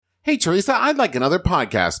Hey, Teresa, I'd like another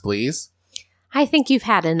podcast, please. I think you've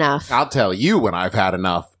had enough. I'll tell you when I've had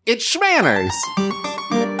enough. It's shmanners.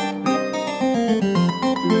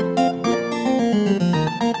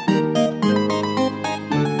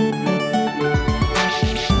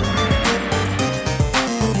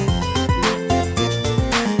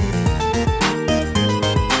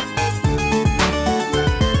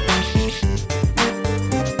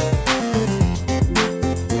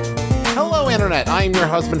 I'm your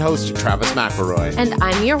husband host, Travis McElroy. And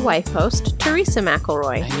I'm your wife host, Teresa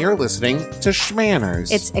McElroy. And you're listening to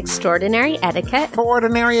Shmanners. It's extraordinary etiquette for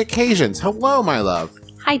ordinary occasions. Hello, my love.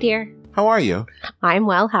 Hi, dear. How are you? I'm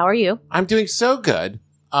well. How are you? I'm doing so good.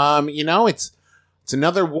 It's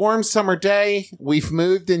another warm summer day. We've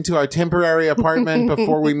moved into our temporary apartment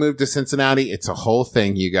before we moved to Cincinnati. It's a whole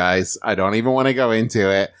thing, you guys. I don't even want to go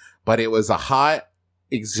into it. But it was a hot,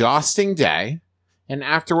 exhausting day. And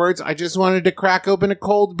afterwards, I just wanted to crack open a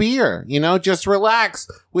cold beer, just relax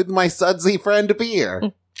with my sudsy friend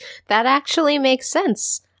beer. That actually makes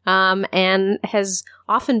sense, and has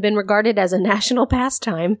often been regarded as a national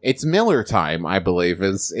pastime. It's Miller time, I believe,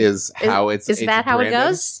 is how it's Is that how it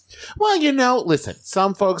goes? Well, listen,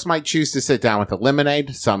 some folks might choose to sit down with a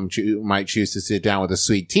lemonade. Some might choose to sit down with a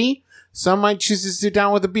sweet tea. Some might choose to sit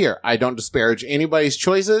down with a beer. I don't disparage anybody's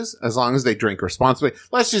choices as long as they drink responsibly.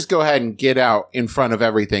 Let's just go ahead and get out in front of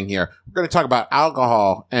everything here. We're going to talk about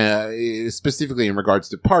alcohol, specifically in regards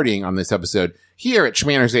to partying on this episode. Here at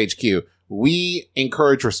Shmanners HQ, we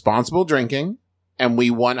encourage responsible drinking, and we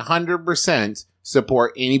 100%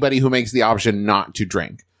 support anybody who makes the option not to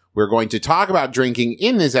drink. We're going to talk about drinking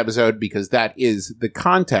in this episode because that is the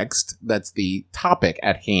context. That's the topic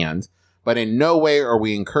at hand. But in no way are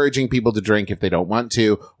we encouraging people to drink if they don't want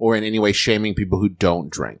to, or in any way shaming people who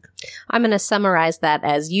don't drink. I'm going to summarize that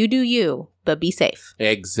as you do you, but be safe.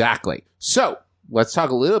 Exactly. So let's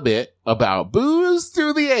talk a little bit about booze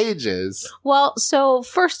through the ages. Well, so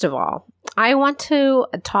first of all, I want to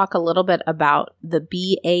talk a little bit about the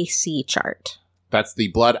BAC chart. That's the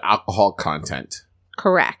blood alcohol content.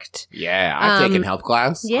 Correct. Yeah, I've taken health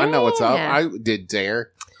class. Yeah. I know what's up. I did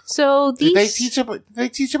DARE. So these... Did they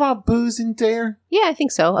teach about booze in DARE? Yeah, I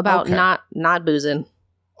think so. About not boozing.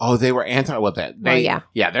 Oh, they were that. Yeah.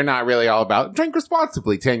 Yeah, they're not really all about drink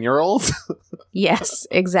responsibly, 10-year-olds. Yes,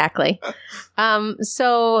 exactly.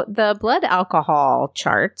 So the blood alcohol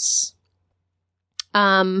charts,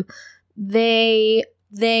 they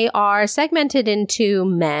are segmented into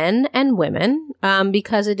men and women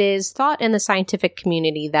because it is thought in the scientific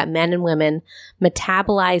community that men and women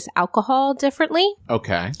metabolize alcohol differently.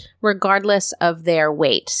 Okay. Regardless of their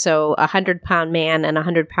weight. So a 100-pound man and a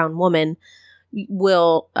 100-pound woman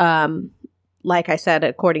will, like I said,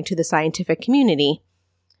 according to the scientific community,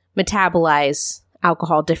 metabolize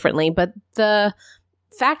alcohol differently. But the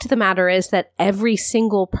fact of the matter is that every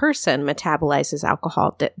single person metabolizes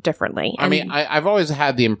alcohol differently. I mean, I've always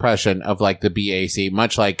had the impression of like the BAC,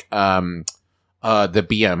 much like the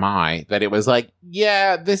BMI, that it was like,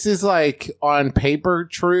 yeah, this is like on paper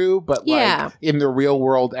true, but like in the real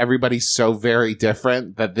world, everybody's so very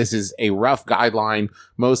different that this is a rough guideline.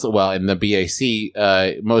 In the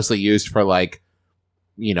BAC, mostly used for like,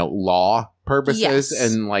 law purposes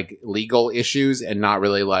and like legal issues, and not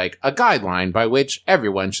really like a guideline by which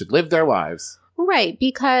everyone should live their lives. Right,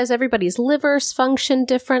 because everybody's livers function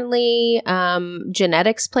differently.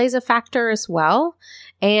 Genetics plays a factor as well.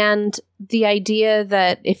 And the idea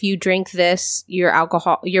that if you drink this, your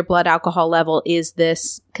blood alcohol level is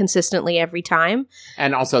this consistently every time.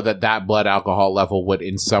 And also that blood alcohol level would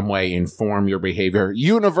in some way inform your behavior.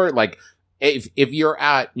 Like if you're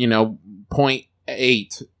at,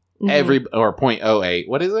 0.8 or 0.08,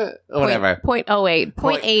 what is it? Whatever. 0.08.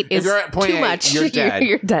 0.8 is if you're at 0.8, too much. You're dead.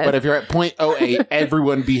 You're dead. But if you're at 0.08,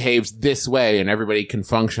 everyone behaves this way and everybody can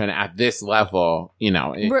function at this level,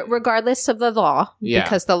 regardless of the law,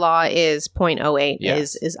 because the law is 0.08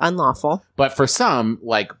 is unlawful. But for some,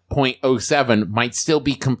 like 0.07 might still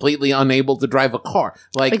be completely unable to drive a car.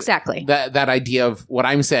 Like exactly. That idea of what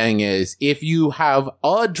I'm saying is if you have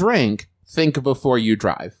a drink, think before you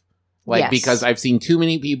drive. Because I've seen too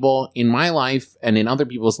many people in my life and in other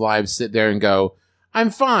people's lives sit there and go, I'm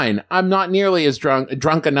fine. I'm not nearly as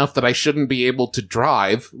drunk enough that I shouldn't be able to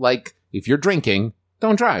drive. Like, if you're drinking,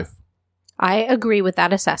 don't drive. I agree with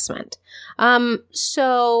that assessment.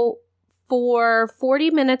 So for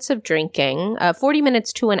 40 minutes of drinking, 40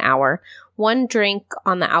 minutes to an hour, one drink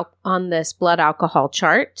on this blood alcohol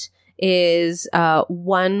chart is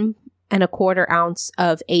 1.25 ounce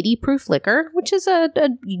of 80 proof liquor, which is a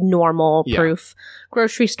normal proof.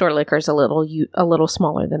 Grocery store liquor is a little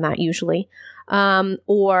smaller than that usually.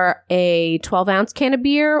 or a 12-ounce can of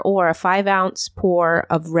beer, or a 5-ounce pour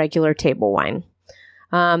of regular table wine.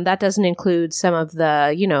 That doesn't include some of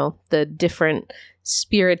the, the different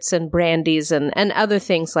spirits and brandies and other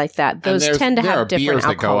things like that. Those tend to have different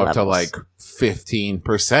alcohol levels. There are beers that go up to like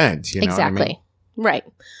 15%. You know exactly. What I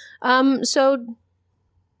mean? Right. So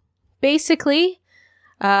basically,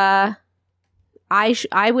 I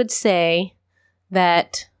would say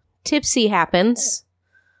that tipsy happens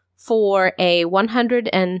for a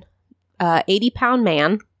 180-pound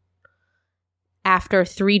man after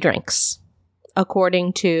 3 drinks,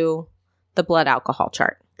 according to the blood alcohol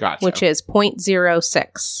chart. Gotcha. Which is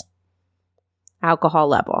 0.06 alcohol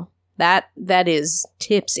level. That is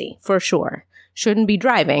tipsy for sure. Shouldn't be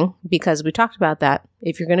driving, because we talked about that.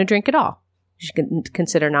 If you're going to drink at all, you should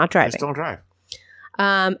consider not driving. Just don't drive.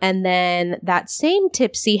 And then that same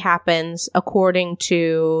tipsy happens, according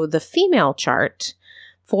to the female chart,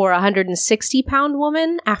 for a 160-pound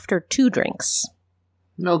woman after 2 drinks.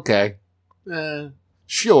 Okay.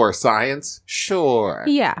 Sure, science. Sure.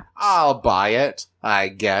 Yeah. I'll buy it, I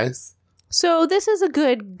guess. So this is a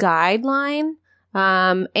good guideline.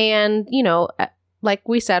 And, like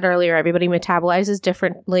we said earlier, everybody metabolizes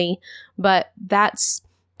differently. But that's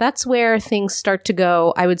where things start to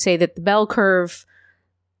go. I would say that the bell curve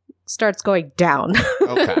starts going down.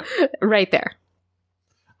 Okay. Right there.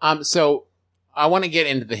 So I want to get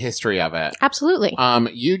into the history of it. Absolutely.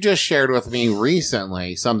 You just shared with me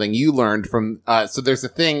recently something you learned from, so there's a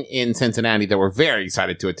thing in Cincinnati that we're very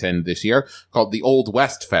excited to attend this year called the Old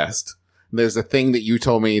West Fest. There's a thing that you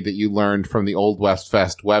told me that you learned from the Old West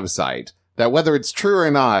Fest website that, whether it's true or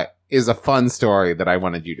not, is a fun story that I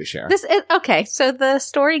wanted you to share. Okay. So the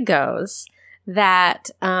story goes that,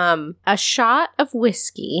 a shot of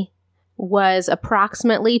whiskey was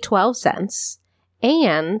approximately 12 cents,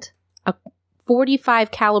 and a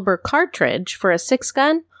 45 caliber cartridge for a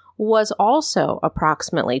 6-gun was also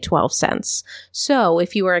approximately 12 cents. So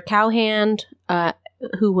if you were a cowhand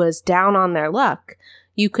who was down on their luck,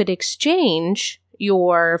 you could exchange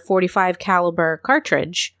your 45 caliber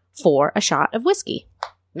cartridge for a shot of whiskey.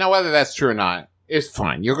 Now, whether that's true or not, it's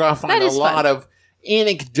fine. You're going to find a lot of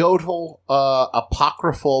anecdotal,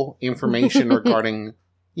 apocryphal information regarding,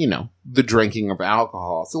 the drinking of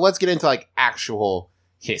alcohol. So let's get into actual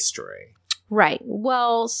history. Right.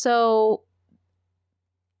 Well, so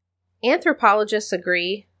anthropologists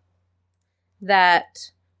agree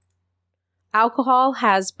that alcohol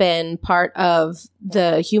has been part of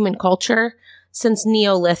the human culture since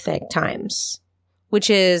Neolithic times, which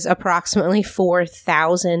is approximately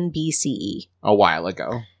 4,000 BCE. A while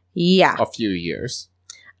ago. Yeah. A few years.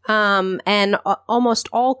 And almost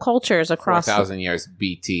all cultures across 4,000 years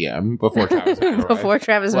BTM before Travis McElroy. Before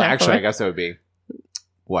Travis McElroy. Well, actually, I guess it would be,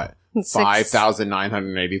 what?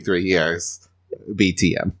 5,983 years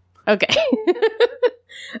BTM. Okay.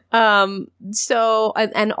 So,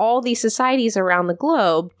 and all these societies around the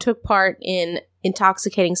globe took part in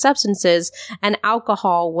intoxicating substances, and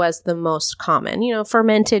alcohol was the most common,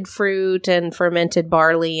 fermented fruit and fermented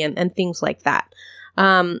barley and things like that.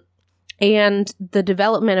 And the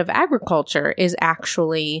development of agriculture is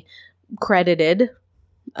actually credited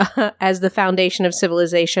as the foundation of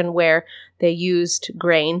civilization, where they used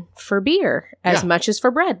grain for beer as much as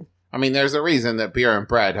for bread. I mean, there's a reason that beer and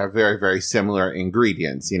bread have very, very similar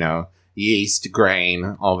ingredients, yeast,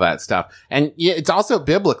 grain, all that stuff. And it's also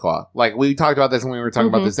biblical. Like, we talked about this when we were talking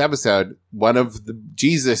about this episode. One of the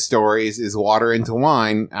Jesus stories is water into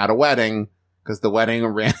wine at a wedding, because the wedding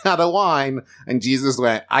ran out of wine, and Jesus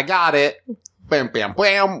went, I got it. Bam, bam,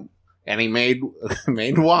 bam. And he made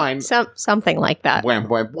wine. Something like that. Wham,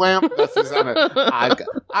 wham, wham. That's the sound of,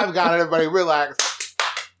 I've got it, everybody relax.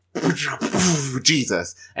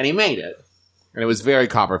 Jesus. And he made it. And it was very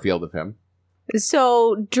Copperfield of him.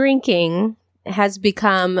 So drinking has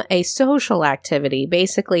become a social activity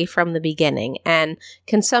basically from the beginning, and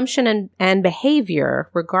consumption and behavior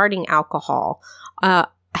regarding alcohol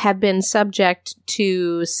have been subject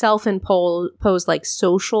to self-imposed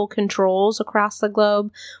social controls across the globe,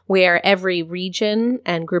 where every region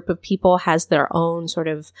and group of people has their own sort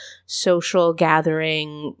of social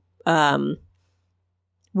gathering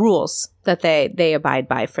rules that they abide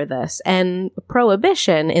by for this. And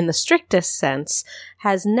prohibition, in the strictest sense,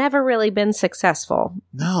 has never really been successful.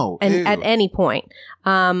 No. At any point.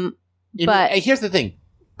 But here's the thing.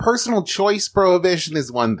 Personal choice prohibition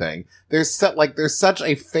is one thing. There's such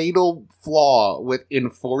a fatal flaw with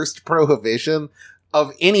enforced prohibition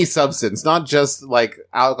of any substance, not just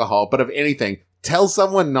alcohol, but of anything. Tell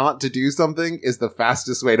someone not to do something is the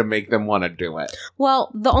fastest way to make them want to do it. Well,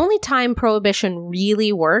 the only time prohibition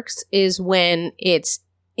really works is when it's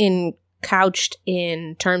in couched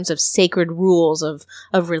in terms of sacred rules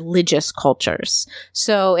of religious cultures.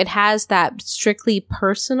 So it has that strictly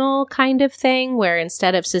personal kind of thing where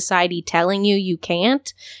instead of society telling you you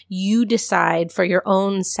can't, you decide for your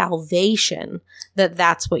own salvation that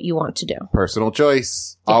that's what you want to do. Personal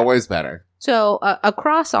choice, always better. So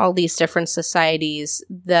across all these different societies,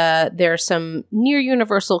 there are some near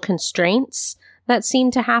universal constraints that seem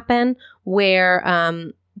to happen where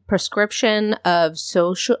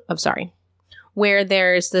where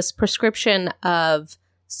there's this prescription of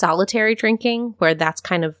solitary drinking, where that's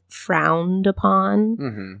kind of frowned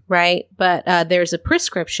upon, right? But there's a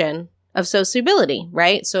prescription of sociability,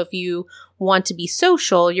 right? So if you want to be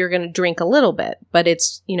social, you're going to drink a little bit, but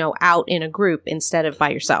it's, out in a group instead of by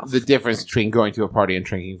yourself. The difference between going to a party and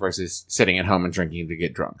drinking versus sitting at home and drinking to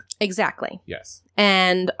get drunk. Exactly. Yes.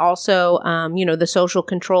 And also, the social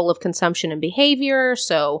control of consumption and behavior.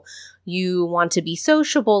 So you want to be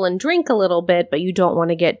sociable and drink a little bit, but you don't want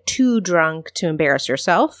to get too drunk to embarrass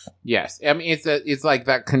yourself. Yes. I mean, it's like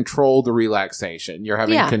that controlled relaxation. You're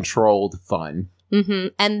having controlled fun. Mm-hmm.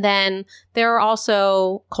 And then there are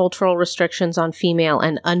also cultural restrictions on female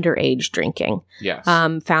and underage drinking. Yes.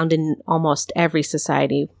 Found in almost every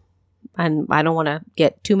society. And I don't want to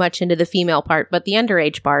get too much into the female part, but the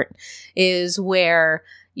underage part is where,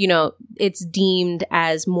 it's deemed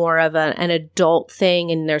as more of an adult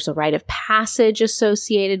thing, and there's a rite of passage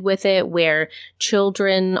associated with it where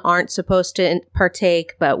children aren't supposed to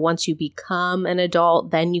partake, but once you become an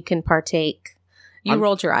adult, then you can partake. You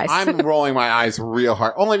rolled your eyes. I'm rolling my eyes real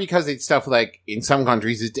hard, only because it's stuff like in some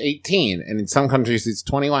countries it's 18 and in some countries it's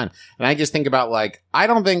 21. And I just think about I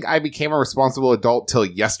don't think I became a responsible adult till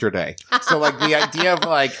yesterday. So the idea of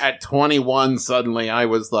at 21, suddenly I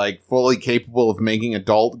was fully capable of making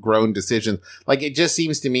adult grown decisions. It just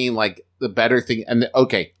seems to me the better thing. And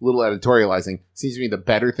little editorializing, seems to me the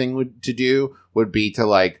better thing to do would be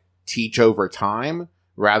to teach over time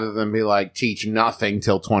rather than be teach nothing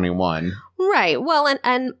till 21. Right. Well,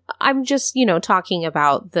 and I'm just, talking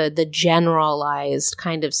about the generalized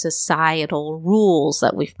kind of societal rules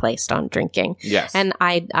that we've placed on drinking. Yes. And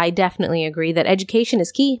I definitely agree that education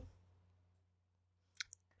is key.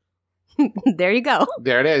 There you go.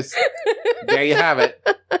 There it is. There you have it.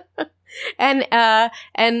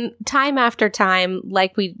 And time after time,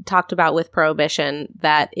 like we talked about with prohibition,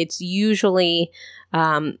 that it's usually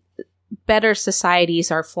better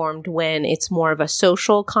societies are formed when it's more of a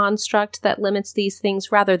social construct that limits these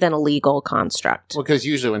things rather than a legal construct. Well, because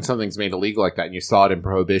usually when something's made illegal like that, and you saw it in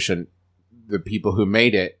Prohibition, the people who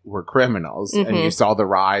made it were criminals. And you saw the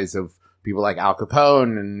rise of people like Al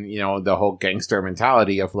Capone and, the whole gangster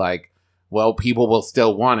mentality of people will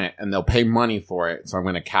still want it and they'll pay money for it. So I'm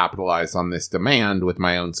going to capitalize on this demand with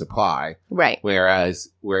my own supply. Right. Whereas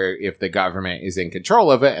if the government is in control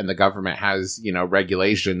of it and the government has,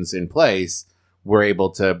 regulations in place, we're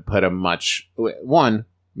able to put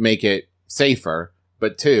make it safer,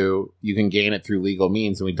 but two, you can gain it through legal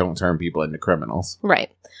means and we don't turn people into criminals. Right.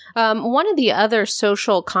 One of the other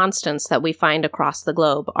social constants that we find across the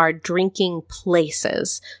globe are drinking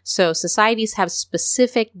places. So societies have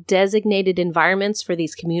specific designated environments for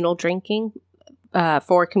these communal drinking. And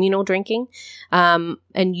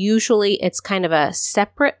usually it's kind of a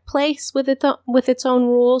separate place with its own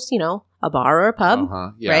rules, a bar or a pub,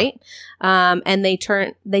 right? And they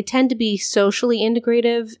tend to be socially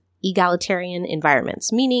integrative, egalitarian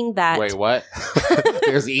environments, meaning that... Wait, what?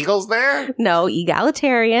 There's eagles there? No,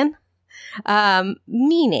 egalitarian,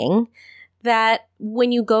 meaning that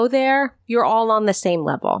when you go there, you're all on the same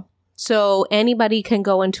level. So anybody can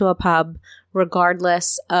go into a pub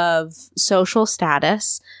regardless of social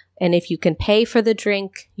status, and if you can pay for the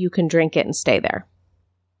drink, you can drink it and stay there.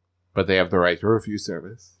 But they have the right to refuse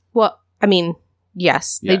service. Well, I mean,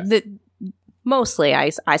 yes. Mostly,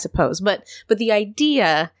 I suppose. But the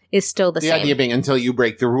idea is still the same. The idea being until you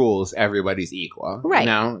break the rules, everybody's equal.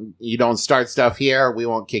 Right. You don't start stuff here, we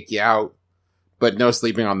won't kick you out. But no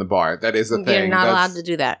sleeping on the bar. That is a thing. You're not allowed to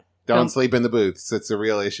do that. Don't sleep in the booths. It's a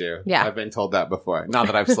real issue. Yeah. I've been told that before. Not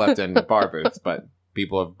that I've slept in bar booths, but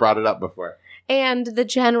people have brought it up before. And the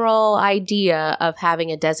general idea of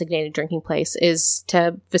having a designated drinking place is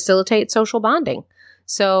to facilitate social bonding.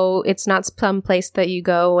 So it's not some place that you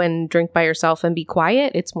go and drink by yourself and be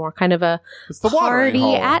quiet. It's more kind of a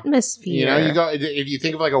party atmosphere. You go, if you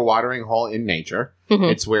think of a watering hole in nature,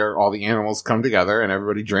 it's where all the animals come together and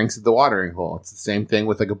everybody drinks at the watering hole. It's the same thing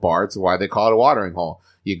with a bar. It's why they call it a watering hole.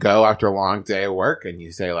 You go after a long day of work and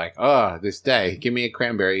you say like, oh, this day, give me a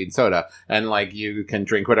cranberry and soda. And like you can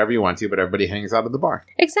drink whatever you want to, but everybody hangs out at the bar.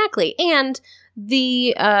 Exactly. And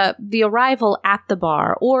the arrival at the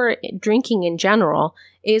bar or drinking in general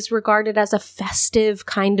is regarded as a festive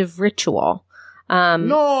kind of ritual.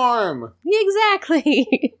 Norm!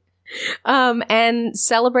 Exactly. And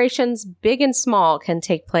celebrations big and small can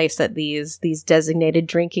take place at these designated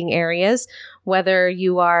drinking areas, whether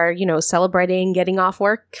you are, celebrating getting off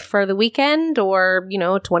work for the weekend or,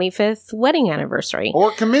 25th wedding anniversary.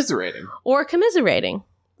 Or commiserating.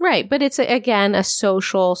 Right. But it's, again, a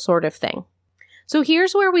social sort of thing. So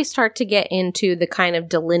here's where we start to get into the kind of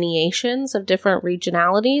delineations of different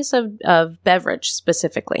regionalities of beverage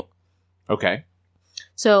specifically. Okay.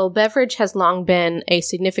 So beverage has long been a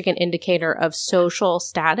significant indicator of social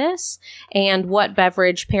status, and what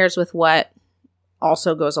beverage pairs with what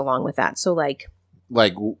also goes along with that. So like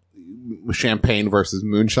champagne versus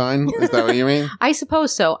moonshine? Is that what you mean? I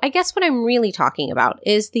suppose so. I guess what I'm really talking about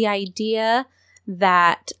is the idea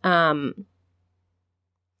that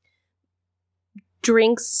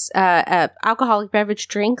drinks, alcoholic beverage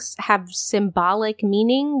drinks have symbolic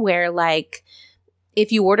meaning where like if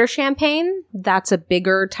you order champagne, that's a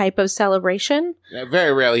bigger type of celebration. Yeah,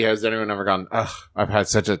 very rarely has anyone ever gone, ugh, I've had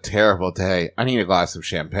such a terrible day. I need a glass of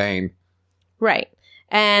champagne. Right.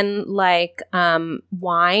 And like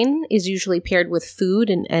wine is usually paired with food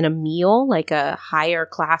and a meal, like a higher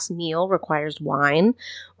class meal requires wine,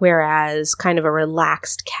 whereas kind of a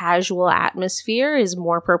relaxed, casual atmosphere is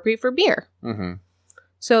more appropriate for beer. Mm-hmm.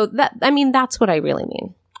 So that's what I really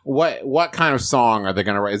mean. What kind of song are they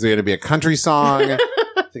going to write? Is it going to be a country song? Is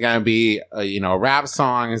it going to be a rap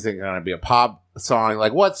song? Is it going to be a pop song?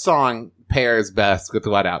 Like what song pairs best with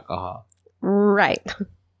what alcohol? Right.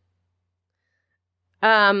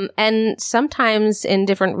 And sometimes in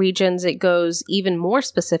different regions it goes even more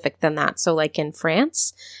specific than that. So like in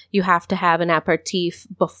France, you have to have an aperitif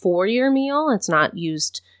before your meal. It's not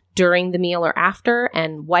used during the meal or after,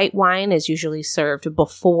 and white wine is usually served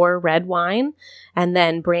before red wine, and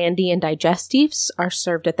then brandy and digestives are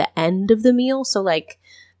served at the end of the meal. So like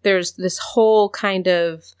there's this whole kind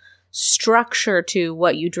of structure to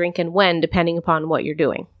what you drink and when, depending upon what you're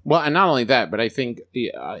doing. Well, and not only that, but I think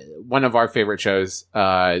one of our favorite shows,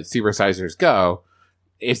 Supersizers Go,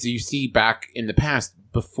 is you see back in the past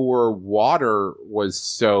before water was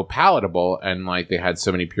so palatable and like they had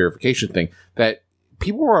so many purification things that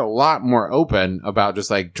people were a lot more open about just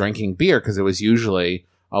like drinking beer because it was usually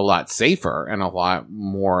a lot safer and a lot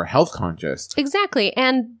more health conscious. Exactly.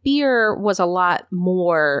 And beer was a lot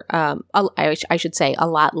more, I should say, a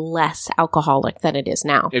lot less alcoholic than it is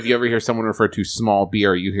now. If you ever hear someone refer to small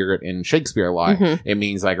beer, you hear it in Shakespeare a lot. Mm-hmm. It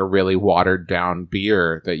means like a really watered down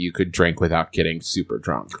beer that you could drink without getting super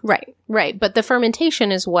drunk. Right. But the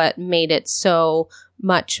fermentation is what made it so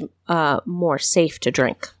much more safe to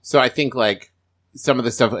drink. So I think like some of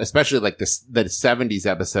the stuff, especially like the 70s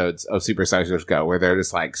episodes of Supersizers Go, where they're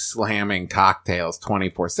just like slamming cocktails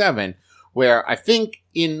 24/7, where I think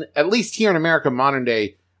at least here in America, modern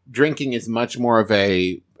day, drinking is much more of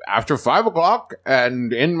a after 5 o'clock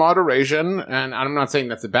and in moderation. And I'm not saying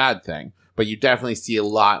that's a bad thing, but you definitely see a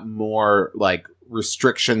lot more like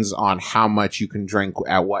restrictions on how much you can drink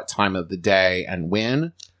at what time of the day and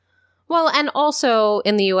when. Well, and also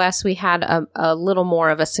in the U.S., we had a little more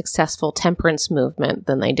of a successful temperance movement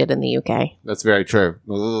than they did in the U.K. That's very true.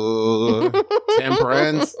 Ooh,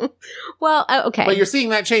 temperance. Well, okay. But you're seeing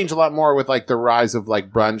that change a lot more with like the rise of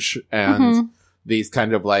like brunch and these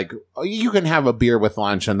kind of like, you can have a beer with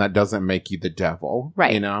lunch and that doesn't make you the devil.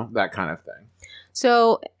 Right. That kind of thing.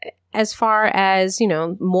 So as far as,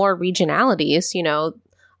 more regionalities,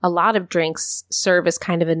 a lot of drinks serve as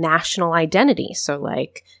kind of a national identity. So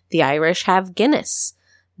like the Irish have Guinness,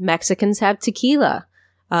 Mexicans have tequila,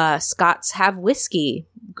 Scots have whiskey,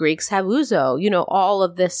 Greeks have ouzo. All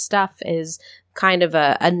of this stuff is kind of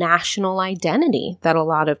a national identity that a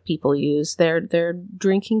lot of people use their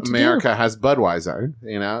drinking to America has Budweiser,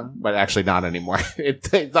 but actually not anymore.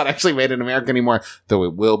 It's not actually made in America anymore, though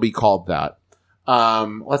it will be called that.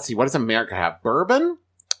 Let's see. What does America have? Bourbon?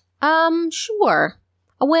 Sure.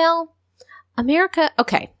 Well, America,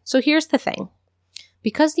 okay, so here's the thing.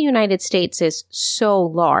 Because the United States is so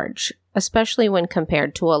large, especially when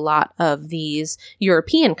compared to a lot of these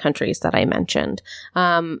European countries that I mentioned,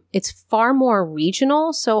 it's far more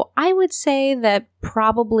regional. So I would say that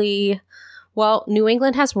probably, New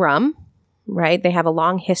England has rum, right? They have a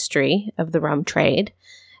long history of the rum trade.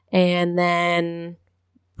 And then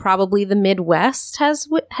probably the Midwest has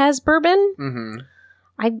bourbon. Mm-hmm.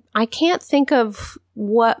 I can't think of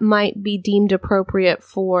what might be deemed appropriate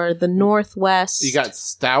for the Northwest. You got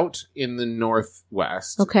stout in the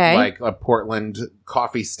Northwest. Okay. Like a Portland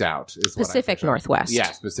coffee stout is Pacific Northwest.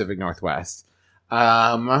 Yes, Pacific Northwest.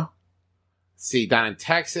 See, down in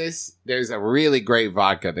Texas, there's a really great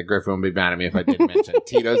vodka that Griffin would be mad at me if I didn't mention.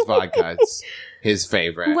 Tito's vodka. It's his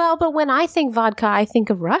favorite. Well, but when I think vodka, I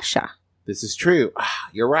think of Russia. This is true.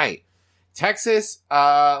 You're right. Texas,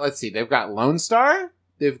 let's see. They've got Lone Star.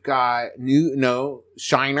 They've got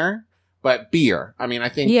Shiner, but beer. I mean, I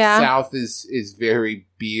think South is very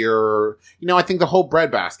beer. I think the whole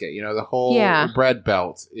bread basket, the whole bread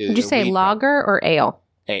belt is. Would you say lager or ale?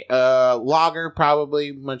 Lager,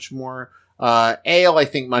 probably much more. Ale, I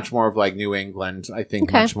think much more of like New England. I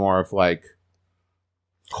think much more of like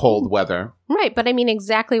cold weather. Right, but I mean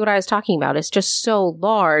exactly what I was talking about. It's just so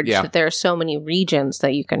large that there are so many regions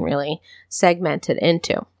that you can really segment it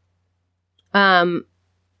into.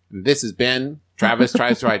 This has been Travis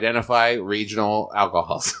Tries to Identify Regional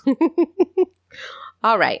Alcohols.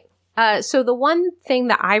 All right. So the one thing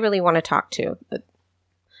that I really want to talk to,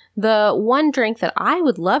 the one drink that I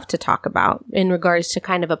would love to talk about in regards to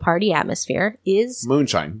kind of a party atmosphere is...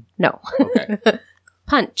 Moonshine. No. Okay.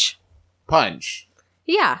 Punch. Punch.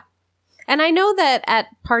 Yeah. And I know that at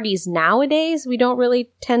parties nowadays, we don't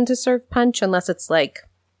really tend to serve punch unless it's like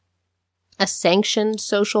a sanctioned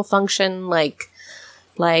social function, like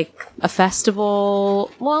a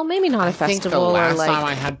festival. Well, maybe not a festival. I think the last time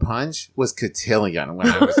I had punch was cotillion when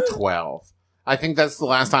I was 12. I think that's the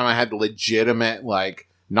last time I had legitimate, like,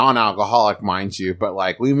 non-alcoholic, mind you, but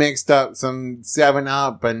like we mixed up some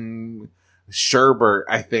 7-Up and sherbet.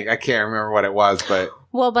 I think I can't remember what it was, but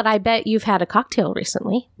but I bet you've had a cocktail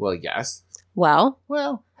recently. Well, yes. Well,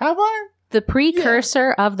 have I? The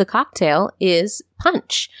precursor of the cocktail is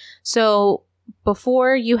punch. So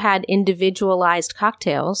before you had individualized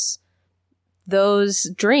cocktails, those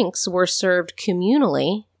drinks were served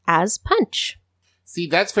communally as punch. See,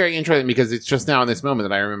 that's very interesting because it's just now in this moment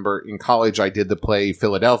that I remember in college I did the play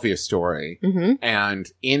Philadelphia Story. Mm-hmm. And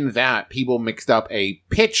in that, people mixed up a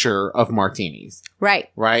pitcher of martinis. Right.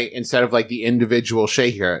 Right? Instead of like the individual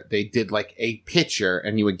shaker, they did like a pitcher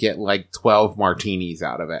and you would get like 12 martinis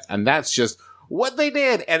out of it. And that's just what they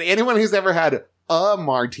did. And anyone who's ever had a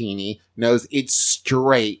martini knows it's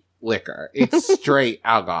straight liquor. It's straight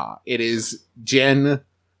alcohol. It is gin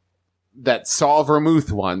that saw vermouth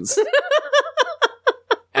once.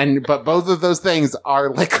 But both of those things are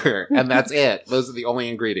liquor, and that's it. Those are the only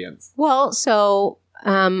ingredients. Well, so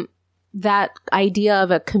that idea of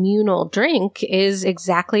a communal drink is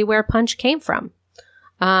exactly where punch came from,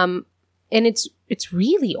 and it's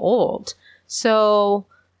really old. So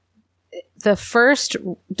the first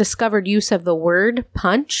discovered use of the word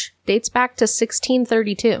punch dates back to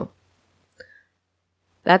 1632.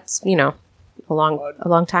 That's a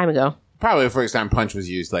long time ago. Probably the first time punch was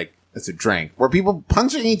used, like. It's a drink. Were people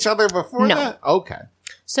punching each other before that? Okay.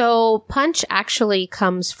 So punch actually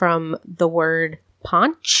comes from the word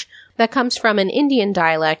paunch. That comes from an Indian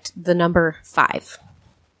dialect, the number 5.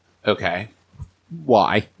 Okay.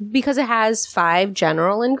 Why? Because it has 5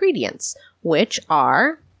 general ingredients, which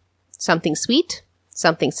are something sweet,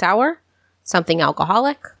 something sour, something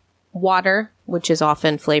alcoholic, water, which is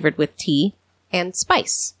often flavored with tea, and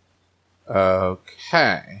spice.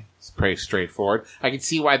 Okay. Pretty straightforward. I can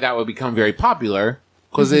see why that would become very popular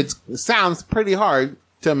because it sounds pretty hard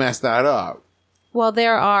to mess that up. Well,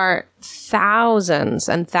 there are thousands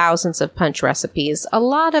and thousands of punch recipes. A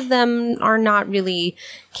lot of them are not really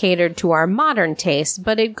catered to our modern taste,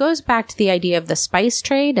 but it goes back to the idea of the spice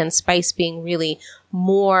trade and spice being really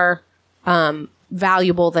more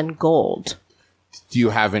valuable than gold. Do you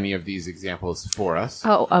have any of these examples for us?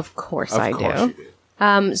 Oh, of course I do. Of course you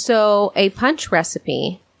do. So a punch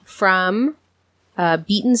recipe from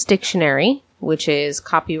Beaton's Dictionary, which is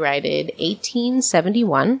copyrighted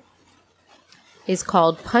 1871, is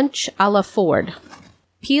called Punch a la Ford.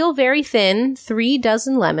 Peel very thin 3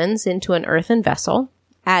 dozen lemons into an earthen vessel.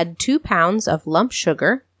 Add 2 pounds of lump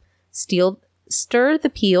sugar. Stir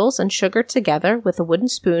the peels and sugar together with a wooden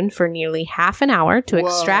spoon for nearly half an hour to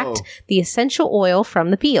extract the essential oil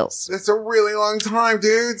from the peels. That's a really long time,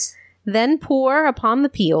 dudes. Then pour upon the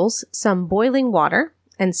peels some boiling water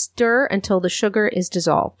and stir until the sugar is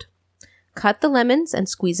dissolved. Cut the lemons and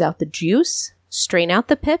squeeze out the juice, strain out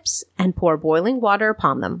the pips, and pour boiling water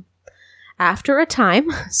upon them. After a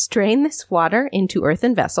time, strain this water into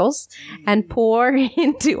earthen vessels and pour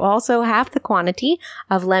into also half the quantity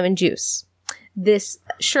of lemon juice. This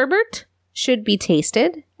sherbet should be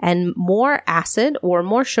tasted and more acid or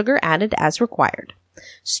more sugar added as required.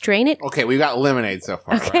 Strain it. Okay, we got lemonade so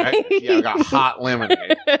far, Okay. right? Yeah, we got hot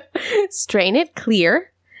lemonade. Strain it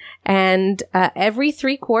clear. And every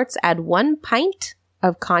 3 quarts, add 1 pint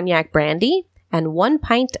of cognac brandy and 1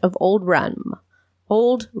 pint of old rum.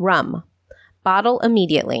 Bottle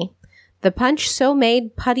immediately. The punch so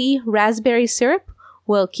made putty raspberry syrup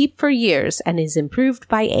will keep for years and is improved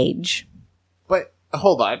by age. But,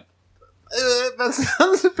 hold on. That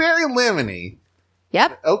sounds very lemony.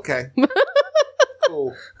 Yep. Okay.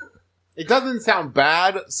 Cool. It doesn't sound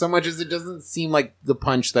bad so much as it doesn't seem like the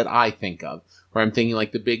punch that I think of. Where I'm thinking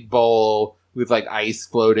like the big bowl with like ice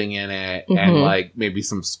floating in it and like maybe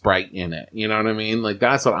some Sprite in it. You know what I mean? Like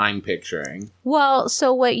that's what I'm picturing. Well,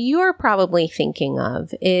 so what you're probably thinking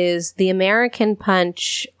of is the American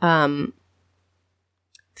punch,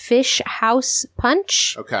 Fish House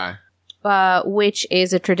Punch. Okay. Which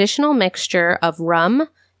is a traditional mixture of rum,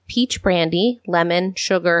 peach brandy, lemon,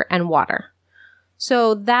 sugar, and water.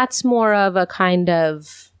 So that's more of a kind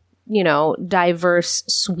of, diverse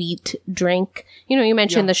sweet drink. You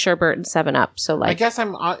mentioned the sherbet and 7-Up. So like, I guess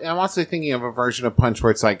I'm also thinking of a version of punch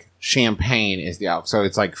where it's like champagne is the alcohol. So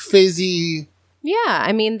it's like fizzy. Yeah,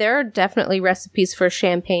 I mean, there are definitely recipes for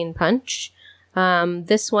champagne punch.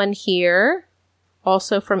 This one here,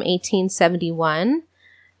 also from 1871,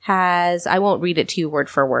 has, I won't read it to you word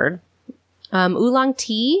for word, oolong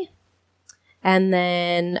tea, and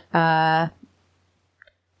then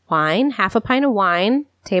wine, half a pint of wine,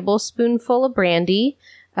 tablespoonful of brandy,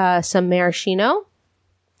 some maraschino,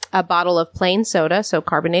 a bottle of plain soda, so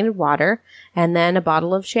carbonated water, and then a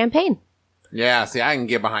bottle of champagne. Yeah, see, I can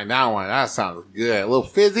get behind that one. That sounds good. A little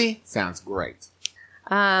fizzy. Sounds great.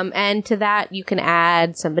 And to that, you can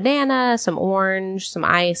add some banana, some orange, some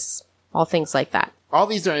ice, all things like that. All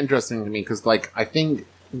these are interesting to me because, like, I think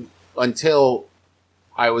until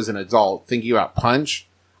I was an adult thinking about punch,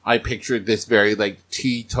 I pictured this very, like,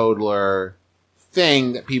 teetotaler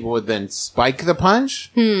thing that people would then spike the punch.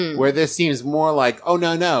 Where this seems more like, oh,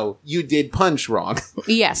 no, you did punch wrong.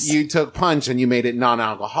 Yes. You took punch and you made it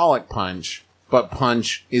non-alcoholic punch, but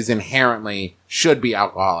punch is inherently should be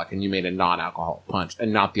alcoholic and you made a non-alcoholic punch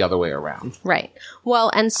and not the other way around. Right. Well,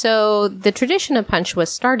 and so the tradition of punch was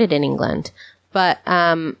started in England, but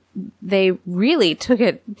they really took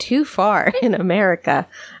it too far in America.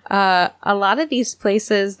 A lot of these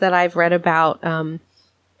places that I've read about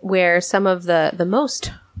where some of the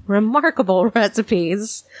most remarkable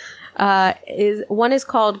recipes is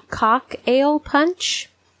called cock ale punch,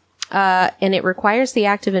 and it requires the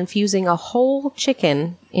act of infusing a whole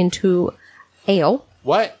chicken into ale.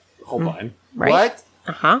 What? Hold on. Right. What?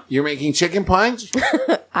 Uh-huh. You're making chicken punch?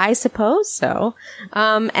 I suppose so.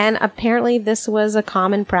 And apparently this was a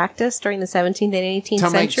common practice during the 17th and 18th To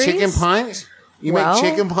make centuries. chicken punch? You make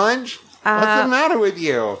chicken punch? What's the matter with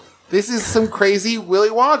you? This is some crazy Willy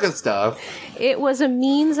Wonka stuff. It was a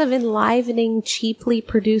means of enlivening cheaply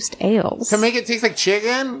produced ales. To make it taste like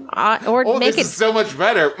chicken? Or make this is so much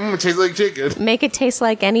better. It tastes like chicken. Make it taste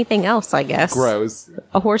like anything else, I guess. Gross.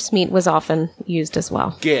 A horse meat was often used as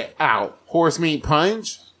well. Get out. Horse meat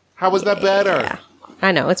punch? How was that better? Yeah.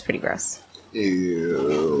 I know, it's pretty gross.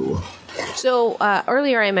 Ew. So,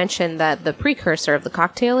 earlier I mentioned that the precursor of the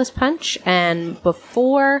cocktail is punch, and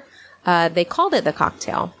before they called it the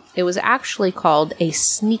cocktail, it was actually called a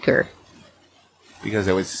sneaker. Because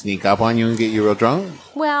it would sneak up on you and get you real drunk?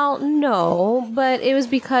 Well, no, but it was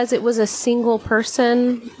because it was a single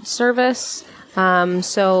person service.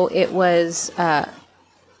 So it was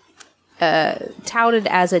touted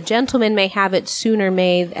as a gentleman may have it sooner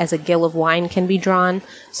made as a gill of wine can be drawn.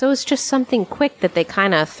 So it's just something quick that they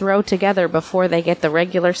kind of throw together before they get the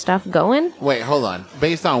regular stuff going. Wait, hold on.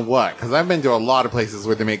 Based on what? Because I've been to a lot of places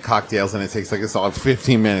where they make cocktails and it takes like a solid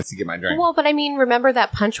 15 minutes to get my drink. Well, but I mean, remember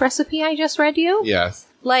that punch recipe I just read you? Yes.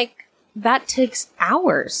 Like, that takes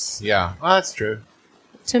hours. Yeah, well, that's true.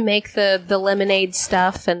 To make the lemonade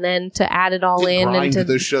stuff and then to add it all in. Grind and to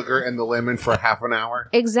the sugar and the lemon for half an hour.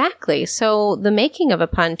 Exactly. So the making of a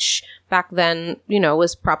punch back then,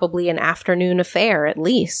 was probably an afternoon affair at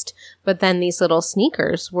least. But then these little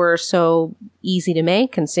sneakers were so easy to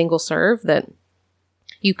make and single serve that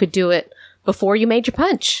you could do it before you made your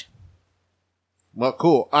punch. Well,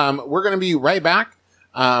 cool. We're going to be right back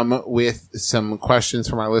with some questions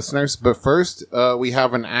from our listeners. But first, we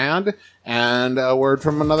have an ad and a word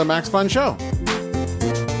from another Max Fun show.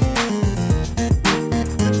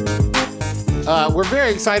 We're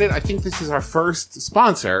very excited. I think this is our first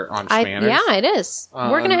sponsor on shmanners. Yeah, it is.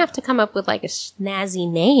 We're going to have to come up with like a snazzy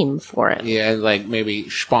name for it. Yeah, like maybe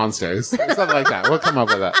sponsors. Something like that. We'll come up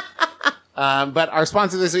with that. But our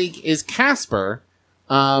sponsor this week is Casper.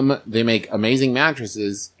 They make amazing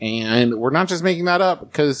mattresses, and we're not just making that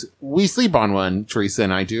up because we sleep on one, Teresa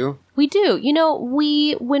and I do. We do. You know,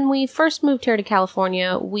 when we first moved here to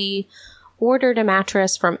California, we ordered a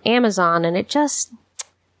mattress from Amazon, and it was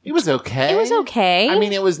okay. It was okay. I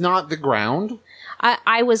mean, it was not the ground.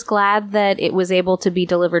 I was glad that it was able to be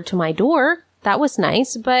delivered to my door. That was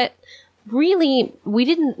nice, but really, we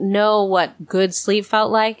didn't know what good sleep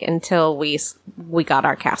felt like until we got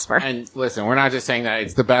our Casper. And listen, we're not just saying that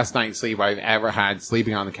it's the best night's sleep I've ever had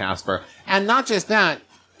sleeping on the Casper. And not just that,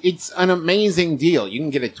 it's an amazing deal. You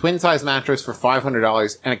can get a twin-size mattress for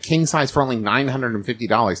 $500 and a king-size for only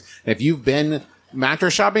 $950. And if you've been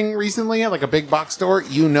mattress shopping recently at like a big box store,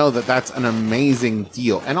 you know that that's an amazing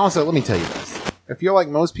deal. And also, let me tell you this. If you're like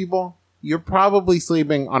most people, you're probably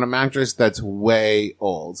sleeping on a mattress that's way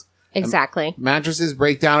old. Exactly. Mattresses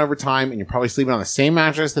break down over time, and you're probably sleeping on the same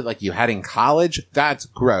mattress that like you had in college. That's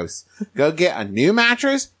gross. Go get a new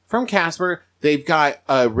mattress from Casper. They've got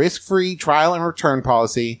a risk-free trial and return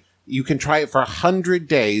policy. You can try it for 100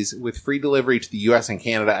 days with free delivery to the US and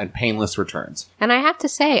Canada and painless returns. And I have to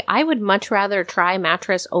say, I would much rather try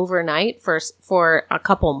mattress overnight for a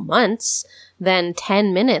couple months than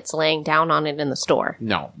 10 minutes laying down on it in the store.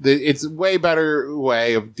 No, it's a way better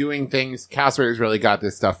way of doing things. Casper has really got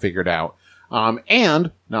this stuff figured out.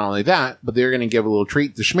 And not only that, but they're going to give a little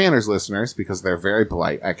treat to Shmanners listeners because they're very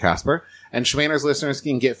polite at Casper. And Shmanners listeners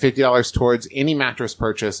can get $50 towards any mattress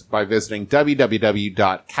purchase by visiting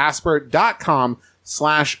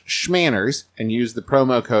www.casper.com/shmanners and use the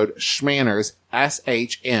promo code shmanners,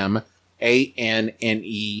 SHMANNERS.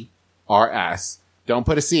 Don't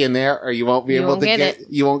put a C in there or you won't be able to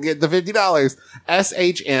you won't get the $50.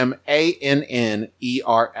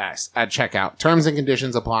 SHMANNERS at checkout. Terms and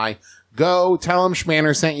conditions apply. Go tell them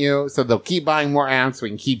Shmanners sent you so they'll keep buying more apps so we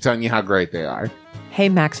can keep telling you how great they are. Hey,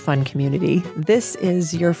 Max Fun community. This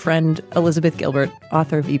is your friend Elizabeth Gilbert,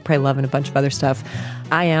 author of Eat, Pray, Love, and a bunch of other stuff.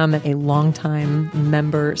 I am a longtime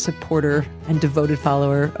member, supporter, and devoted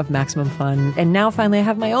follower of Maximum Fun. And now finally I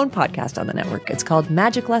have my own podcast on the network. It's called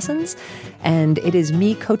Magic Lessons, and it is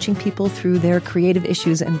me coaching people through their creative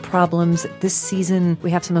issues and problems. This season,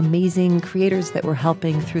 we have some amazing creators that we're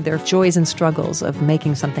helping through their joys and struggles of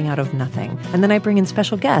making something out of nothing. And then I bring in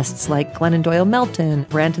special guests like Glennon Doyle Melton,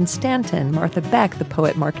 Brandon Stanton, Martha Beck, the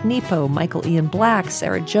poet Mark Nepo, Michael Ian Black,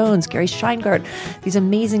 Sarah Jones, Gary Scheingart, these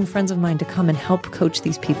amazing friends of mine to come and help coach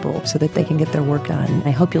these people so that they can get their work done.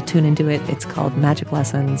 I hope you'll tune into it. It's called Magic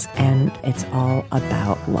Lessons, and it's all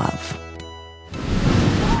about love.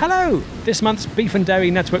 Hello! This month's Beef and Dairy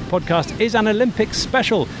Network podcast is an Olympics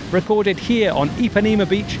special, recorded here on Ipanema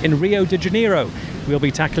Beach in Rio de Janeiro. We'll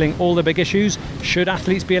be tackling all the big issues. Should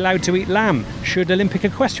athletes be allowed to eat lamb? Should Olympic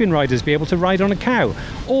equestrian riders be able to ride on a cow?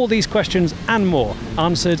 All these questions and more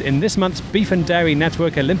answered in this month's Beef and Dairy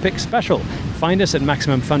Network Olympics special. Find us at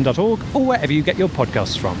MaximumFun.org or wherever you get your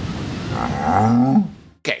podcasts from.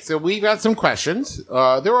 Okay, so we've got some questions.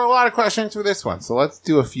 There were a lot of questions for this one, so let's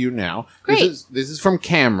do a few now. Great. This is from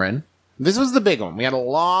Cameron. This was the big one. We had a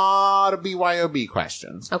lot of BYOB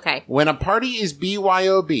questions. Okay. When a party is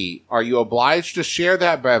BYOB, are you obliged to share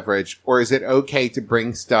that beverage, or is it okay to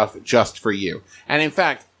bring stuff just for you? And in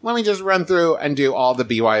fact, let me just run through and do all the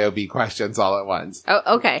BYOB questions all at once.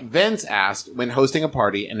 Oh, okay. Vince asked, when hosting a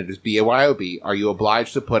party and it is BYOB, are you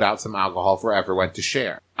obliged to put out some alcohol for everyone to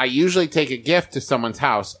share? I usually take a gift to someone's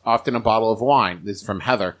house, often a bottle of wine. This is from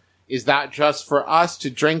Heather. Is that just for us to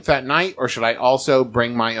drink that night, or should I also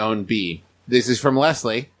bring my own B? This is from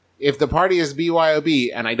Leslie. If the party is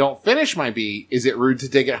BYOB and I don't finish my B, is it rude to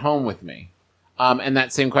take it home with me? And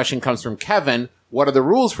that same question comes from Kevin. What are the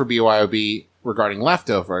rules for BYOB regarding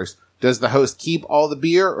leftovers? Does the host keep all the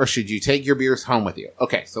beer, or should you take your beers home with you?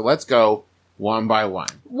 Okay, so let's go one by one.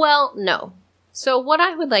 Well, no. So what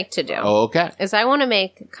I would like to do is I want to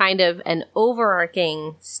make kind of an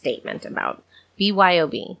overarching statement about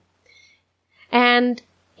BYOB. And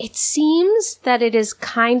it seems that it is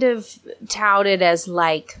kind of touted as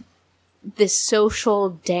like this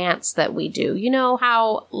social dance that we do. You know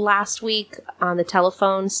how last week on the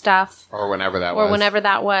telephone stuff, or whenever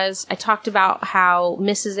that was, I talked about how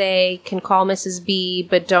Mrs. A can call Mrs. B,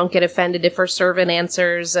 but don't get offended if her servant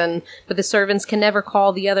answers, but the servants can never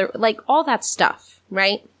call the other, like all that stuff,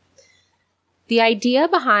 right? The idea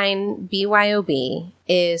behind BYOB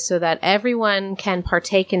is so that everyone can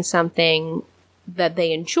partake in something that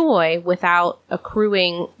they enjoy without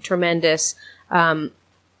accruing tremendous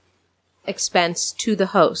expense to the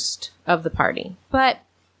host of the party. But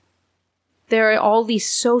there are all these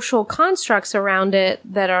social constructs around it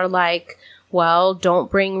that are like, well,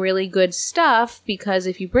 don't bring really good stuff, because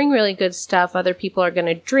if you bring really good stuff, other people are going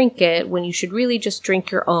to drink it when you should really just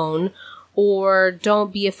drink your own. Or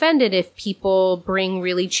don't be offended if people bring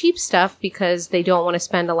really cheap stuff because they don't want to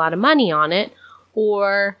spend a lot of money on it.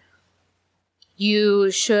 Or you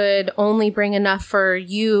should only bring enough for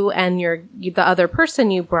you and the other person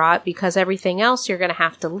you brought, because everything else you're going to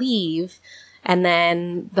have to leave. And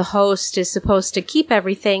then the host is supposed to keep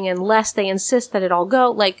everything unless they insist that it all go.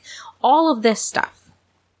 Like, all of this stuff.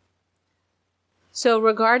 So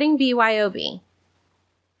regarding BYOB,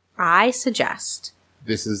 I suggest...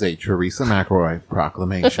 This is a Teresa McElroy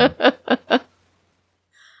proclamation.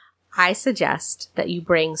 I suggest that you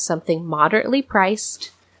bring something moderately priced,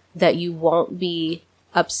 that you won't be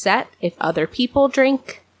upset if other people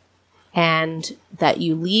drink, and that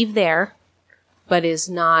you leave there, but is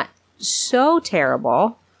not so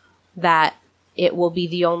terrible that it will be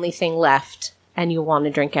the only thing left and you'll want to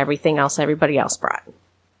drink everything else everybody else brought.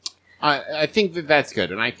 I think that that's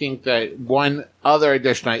good. And I think that one other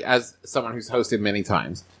addition, as someone who's hosted many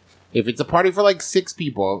times, if it's a party for like 6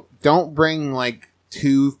 people, don't bring like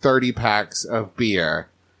 2 30-packs of beer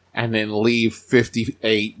and then leave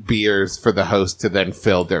 58 beers for the host to then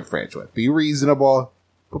fill their fridge with. Be reasonable,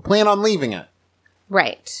 but plan on leaving it.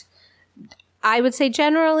 Right. I would say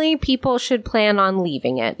generally people should plan on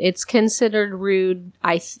leaving it. It's considered rude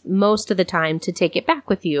most of the time to take it back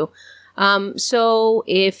with you. So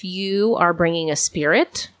if you are bringing a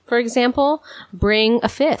spirit, for example, bring a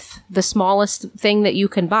 5th, the smallest thing that you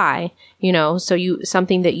can buy,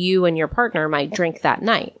 something that you and your partner might drink that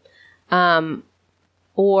night.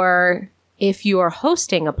 Or if you are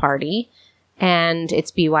hosting a party and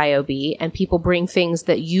it's BYOB and people bring things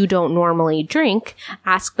that you don't normally drink,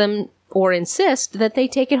 ask them or insist that they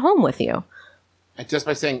take it home with you. And just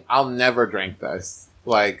by saying, I'll never drink this,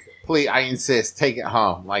 like, please, I insist, take it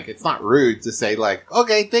home. Like, it's not rude to say, like,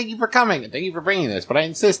 okay, thank you for coming and thank you for bringing this, but I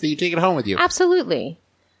insist that you take it home with you. Absolutely.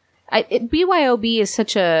 BYOB is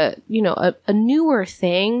such a newer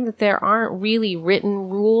thing that there aren't really written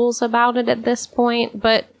rules about it at this point,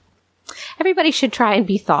 but everybody should try and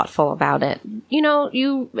be thoughtful about it.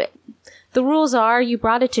 The rules are you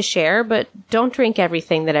brought it to share, but don't drink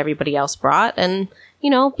everything that everybody else brought, and,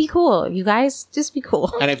 be cool. You guys, just be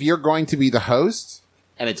cool. And if you're going to be the host,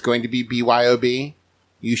 and it's going to be BYOB,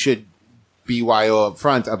 you should BYO up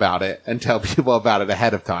front about it and tell people about it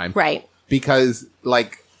ahead of time. Right. Because,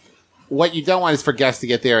 like, what you don't want is for guests to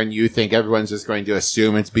get there and you think everyone's just going to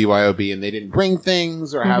assume it's BYOB and they didn't bring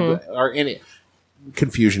things or have, or any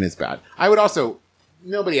confusion is bad. I would also,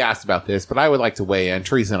 nobody asked about this, but I would like to weigh in.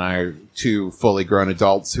 Teresa and I are 2 fully grown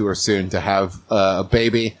adults who are soon to have a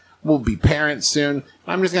baby. We'll be parents soon.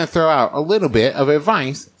 I'm just going to throw out a little bit of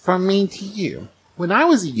advice from me to you. When I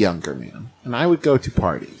was a younger man and I would go to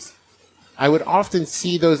parties, I would often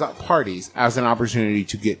see those parties as an opportunity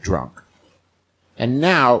to get drunk. And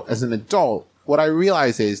now, as an adult, what I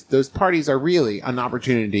realize is those parties are really an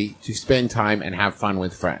opportunity to spend time and have fun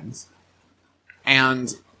with friends.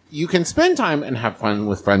 And you can spend time and have fun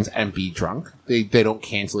with friends and be drunk. They don't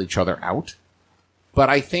cancel each other out. But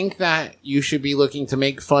I think that you should be looking to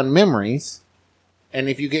make fun memories. And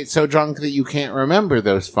if you get so drunk that you can't remember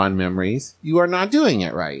those fun memories, you are not doing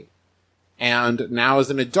it right. And now as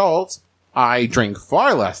an adult, I drink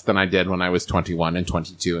far less than I did when I was 21 and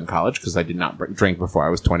 22 in college, because I did not drink before I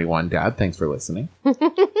was 21, Dad. Thanks for listening.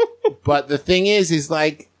 But the thing is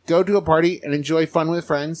like, go to a party and enjoy fun with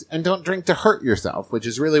friends, and don't drink to hurt yourself, which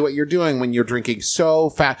is really what you're doing when you're drinking so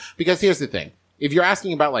fast. Because here's the thing. If you're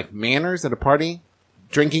asking about, like, manners at a party,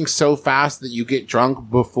 drinking so fast that you get drunk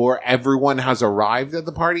before everyone has arrived at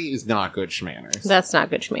the party is not good shmanners. That's not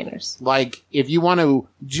good shmanners. Like, if you want to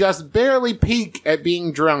just barely peak at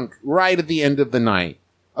being drunk right at the end of the night,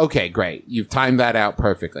 okay, great. You've timed that out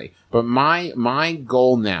perfectly. But my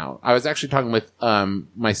goal now, I was actually talking with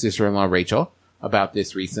my sister-in-law, Rachel, about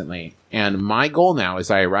this recently. And my goal now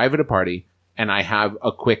is I arrive at a party and I have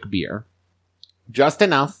a quick beer. Just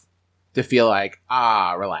enough to feel like,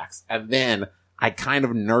 relax. And then I kind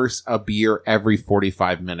of nurse a beer every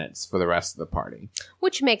 45 minutes for the rest of the party.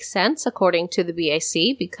 Which makes sense, according to the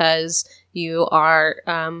BAC, because you are,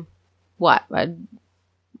 a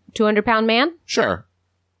 200-pound man? Sure.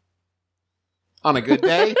 On a good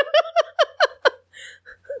day?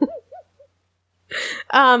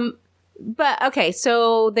 But, okay,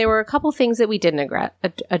 so there were a couple things that we didn't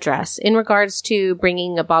address. In regards to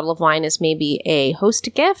bringing a bottle of wine as maybe a host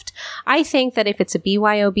gift, I think that if it's a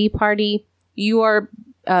BYOB party, your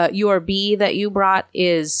B that you brought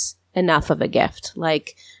is enough of a gift.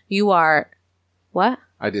 Like, you are... What?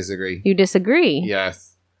 I disagree. You disagree?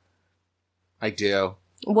 Yes. I do.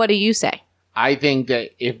 What do you say? I think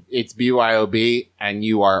that if it's BYOB and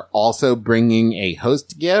you are also bringing a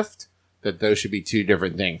host gift, that those should be two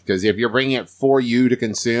different things. Because if you're bringing it for you to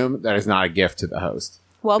consume, that is not a gift to the host.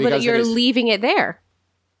 Well, Because but you're leaving it there.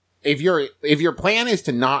 If your plan is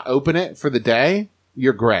to not open it for the day,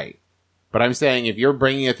 you're great. But I'm saying if you're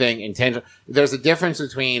bringing a thing intentional, there's a difference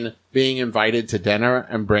between being invited to dinner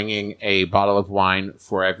and bringing a bottle of wine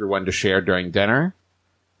for everyone to share during dinner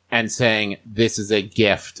and saying, this is a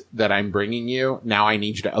gift that I'm bringing you. Now I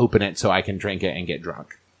need you to open it so I can drink it and get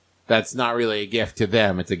drunk. That's not really a gift to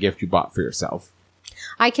them. It's a gift you bought for yourself.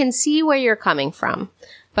 I can see where you're coming from,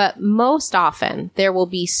 but most often there will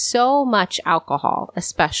be so much alcohol,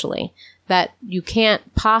 especially, that you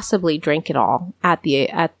can't possibly drink it all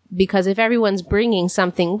because if everyone's bringing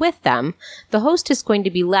something with them, the host is going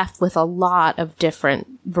to be left with a lot of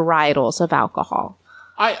different varietals of alcohol.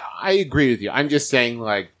 I agree with you. I'm just saying,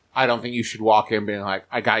 like, I don't think you should walk in being like,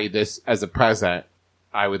 I got you this as a present.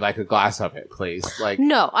 I would like a glass of it, please. Like,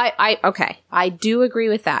 no, okay. I do agree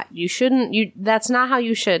with that. You shouldn't, that's not how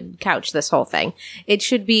you should couch this whole thing. It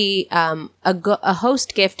should be, a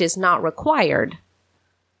host gift is not required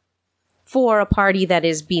for a party that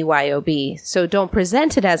is BYOB. So don't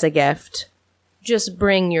present it as a gift. Just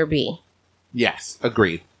bring your B. Yes,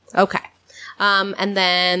 agreed. Okay. And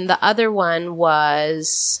then the other one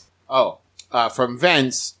was... from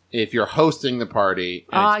Vince, if you're hosting the party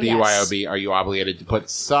and it's BYOB, are you obligated to put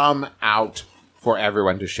some out for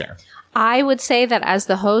everyone to share? I would say that as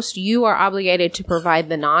the host, you are obligated to provide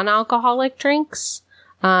the non-alcoholic drinks,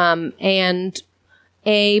 and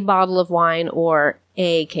a bottle of wine or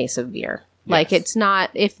a case of beer. Yes. Like, it's not,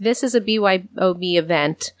 if this is a BYOB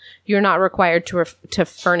event, you're not required to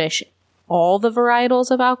furnish all the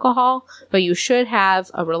varietals of alcohol, but you should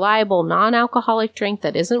have a reliable non-alcoholic drink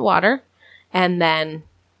that isn't water, and then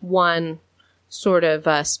one sort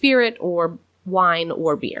of spirit or wine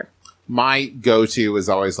or beer. My go-to is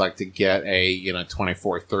always like to get a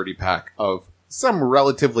 24, 30 pack of some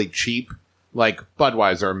relatively cheap, like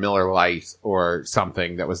Budweiser or Miller Lite or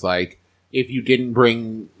something that was like, if you didn't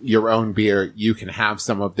bring your own beer, you can have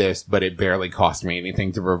some of this, but it barely cost me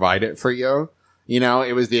anything to provide it for you. You know,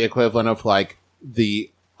 it was the equivalent of like the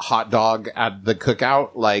hot dog at the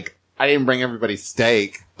cookout. Like, I didn't bring everybody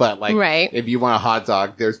steak, but like, right. If you want a hot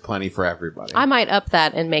dog, there's plenty for everybody. I might up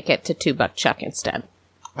that and make it to $2 Chuck instead.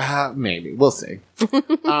 Maybe. We'll see.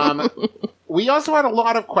 We also had a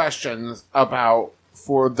lot of questions about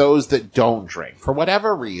for those that don't drink for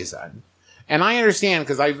whatever reason. And I understand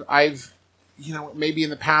because I've, maybe in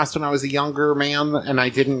the past when I was a younger man and I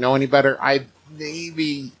didn't know any better, I've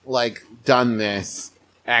maybe like done this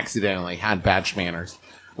accidentally, had bad shmanners,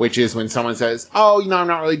 which is when someone says, oh, I'm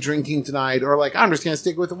not really drinking tonight, or like, I'm just going to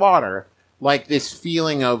stick with the water. Like this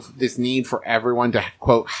feeling of this need for everyone to,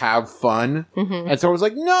 quote, have fun. Mm-hmm. And so I was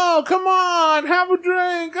like, no, come on, have a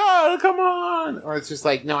drink. Oh, come on. Or it's just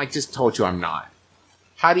like, no, I just told you I'm not.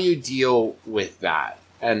 How do you deal with that?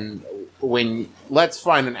 And let's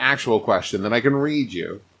find an actual question that I can read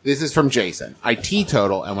you. This is from Jason. I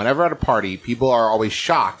teetotal, and whenever at a party, people are always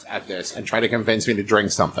shocked at this and try to convince me to drink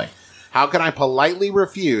something. How can I politely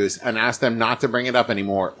refuse and ask them not to bring it up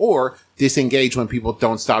anymore, or disengage when people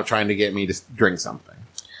don't stop trying to get me to drink something?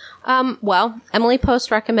 Well, Emily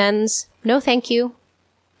Post recommends no thank you.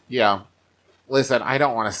 Yeah. Listen, I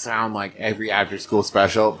don't want to sound like every after-school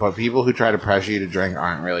special, but people who try to pressure you to drink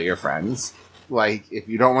aren't really your friends. Like, if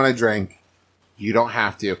you don't want to drink, you don't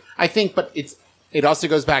have to. I think, but it also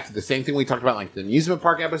goes back to the same thing we talked about, like the amusement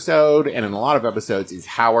park episode, and in a lot of episodes, is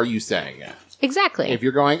how are you saying it? Exactly. If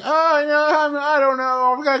you're going, oh, no, I don't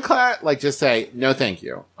know, I'm going to clap, like, just say, no, thank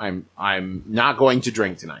you. I'm not going to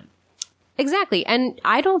drink tonight. Exactly. And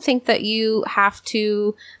I don't think that you have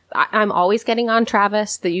to, I'm always getting on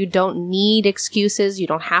Travis that you don't need excuses. You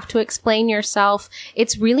don't have to explain yourself.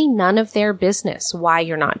 It's really none of their business why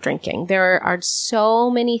you're not drinking. There are so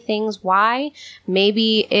many things why.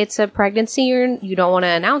 Maybe it's a pregnancy you don't want to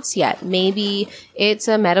announce yet. Maybe it's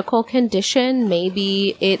a medical condition.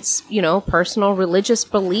 Maybe it's, personal religious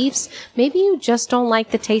beliefs. Maybe you just don't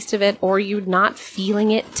like the taste of it, or you're not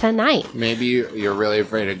feeling it tonight. Maybe you're really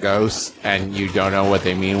afraid of ghosts and you don't know what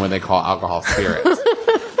they mean when they call alcohol spirits.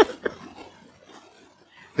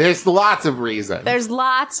 There's lots of reasons.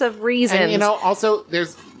 And, also,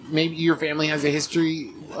 there's maybe your family has a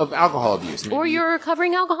history of alcohol abuse. Maybe. Or you're a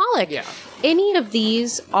recovering alcoholic. Yeah. Any of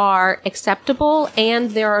these are acceptable,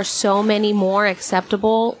 and there are so many more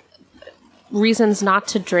acceptable reasons not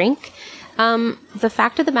to drink. The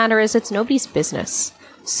fact of the matter is it's nobody's business.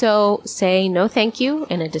 So say no thank you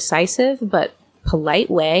in a decisive but polite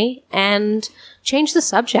way and change the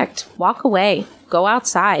subject. Walk away. Go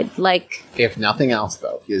outside. Like, if nothing else,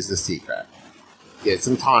 though, here's the secret. Get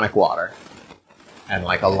some tonic water and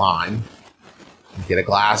like a lime. Get a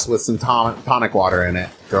glass with some tonic water in it.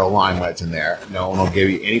 Throw a lime wedge in there. No one will give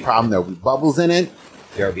you any problem. There'll be bubbles in it.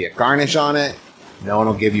 There'll be a garnish on it. No one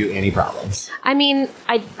will give you any problems. I mean,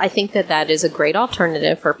 I think that is a great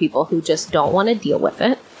alternative for people who just don't want to deal with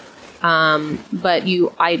it. But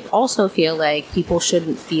I also feel like people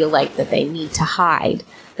shouldn't feel like that they need to hide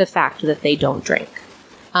the fact that they don't drink.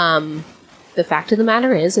 The fact of the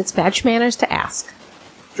matter is, it's bad shmanners to ask.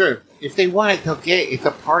 True. If they want it, they'll get it. It's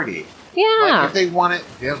a party. Yeah. Like, if they want it,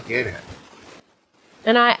 they'll get it.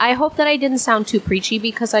 And I hope that I didn't sound too preachy,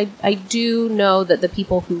 because I do know that the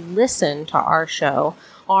people who listen to our show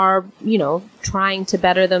are, trying to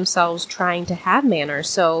better themselves, trying to have manners.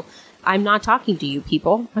 So I'm not talking to you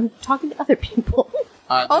people. I'm talking to other people.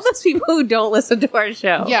 All those people who don't listen to our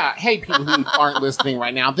show. Yeah. Hey, people who aren't listening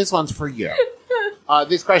right now, this one's for you.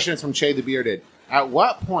 This question is from Shay the Bearded. At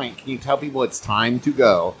what point can you tell people it's time to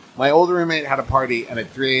go? My older roommate had a party, and at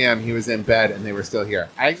 3 a.m. he was in bed, and they were still here.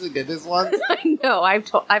 I actually did this once. I know.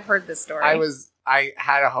 I've heard this story. I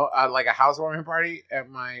had a housewarming party at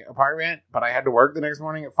my apartment, but I had to work the next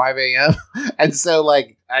morning at 5 a.m. And so,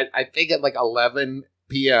 I think at 11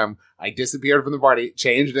 p.m., I disappeared from the party,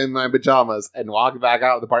 changed in my pajamas, and walked back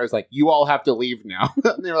out. The party was like, "You all have to leave now."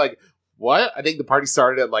 And they were like, "What?" I think the party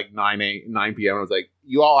started at 9 p.m. I was like,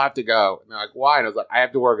 "You all have to go." And they're like, "Why?" And I was like, "I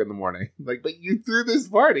have to work in the morning." Like, but you threw this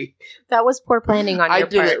party. That was poor planning on your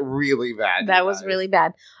part. I did it really bad. That was really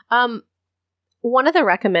bad. One of the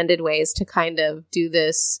recommended ways to kind of do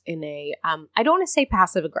this in a, I don't want to say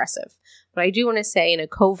passive aggressive, but I do want to say in a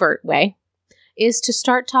covert way, is to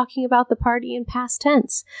start talking about the party in past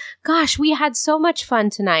tense. Gosh, we had so much fun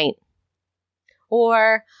tonight.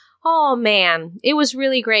 Or, oh man, it was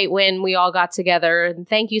really great when we all got together, and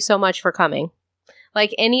thank you so much for coming.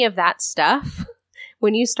 Like any of that stuff,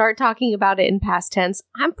 when you start talking about it in past tense,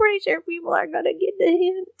 I'm pretty sure people are going to get the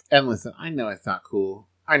hint. And listen, I know it's not cool.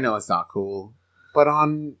 But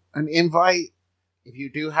on an invite, if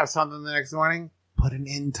you do have something the next morning, put an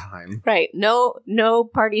end time. Right. No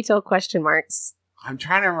party till question marks. I'm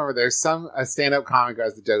trying to remember. There's a stand-up comic who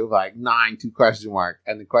has the joke of 9 to question mark,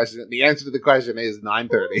 and the answer to the question is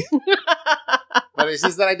 9:30. But it's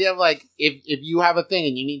just that idea of if you have a thing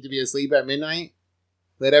and you need to be asleep at midnight,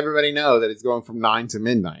 let everybody know that it's going from 9 to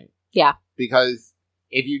midnight. Yeah. Because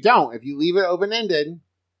if you leave it open-ended,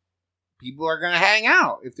 people are going to hang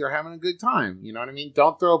out if they're having a good time. You know what I mean?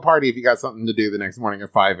 Don't throw a party if you got something to do the next morning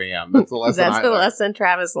at 5 a.m. That's the lesson That's the lesson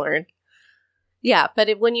Travis learned. Yeah,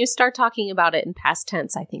 but when you start talking about it in past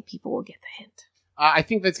tense, I think people will get the hint. I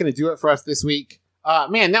think that's going to do it for us this week.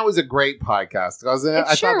 Man, that was a great podcast, wasn't it?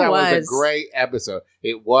 I thought that was a great episode.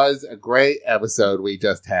 It was a great episode we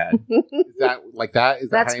just had. Is that like that?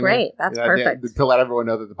 That's great. That's perfect. To let everyone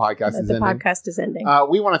know that the podcast is ending. The podcast is ending.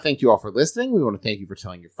 We want to thank you all for listening. We want to thank you for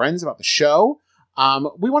telling your friends about the show.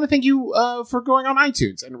 We want to thank you for going on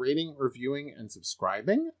iTunes and rating, reviewing, and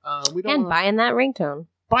subscribing. Buying that ringtone.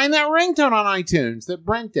 Buying that ringtone on iTunes that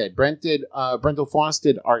Brent did. Brental Foss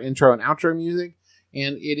did our intro and outro music,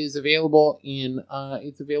 and it is available in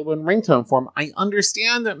ringtone form. I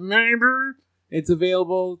understand that maybe it's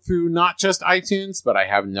available through not just iTunes, but I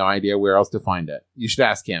have no idea where else to find it. You should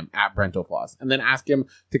ask him at Brental Floss, and then ask him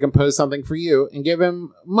to compose something for you and give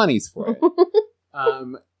him monies for it.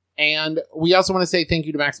 And we also want to say thank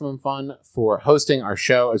you to Maximum Fun for hosting our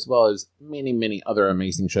show, as well as many, many other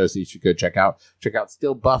amazing shows that you should go check out. Check out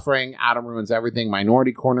Still Buffering, Adam Ruins Everything,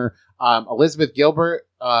 Minority Corner. Elizabeth Gilbert,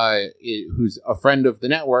 who's a friend of the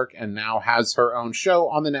network and now has her own show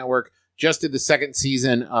on the network, just did the 2nd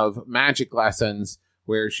season of Magic Lessons,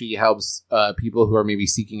 where she helps people who are maybe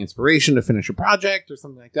seeking inspiration to finish a project or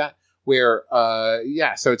something like that.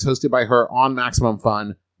 So it's hosted by her on Maximum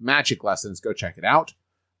Fun, Magic Lessons. Go check it out.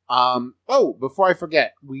 Before I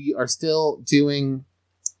forget, we are still doing,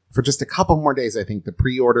 for just a couple more days, I think, the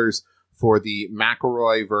pre-orders for the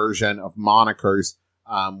McElroy version of Monikers,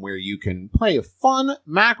 where you can play a fun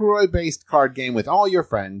McElroy-based card game with all your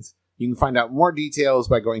friends. You can find out more details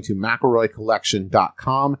by going to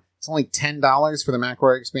McElroyCollection.com. It's only $10 for the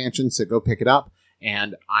McElroy expansion, so go pick it up.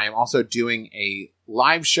 And I am also doing a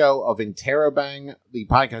live show of Interrobang, the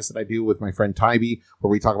podcast that I do with my friend Tybee,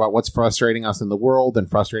 where we talk about what's frustrating us in the world and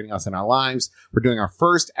frustrating us in our lives. We're doing our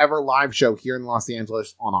first ever live show here in Los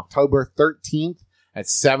Angeles on October 13th at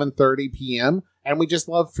 7:30 p.m. And we just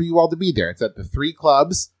love for you all to be there. It's at the 3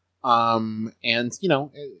 clubs. I'm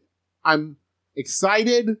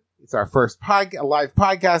excited. It's our first live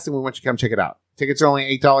podcast, and we want you to come check it out. Tickets are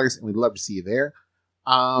only $8, and we'd love to see you there.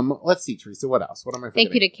 Let's see, Teresa, what else? What am I forgetting?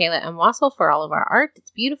 Thank you to Kayla M. Wassel for all of our art. It's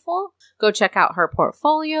beautiful. Go check out her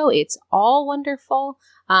portfolio. It's all wonderful.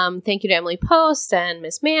 Thank you to Emily Post and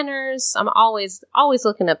Miss Manners. I'm always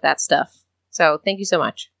looking up that stuff. So thank you so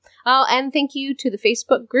much. Oh, and thank you to the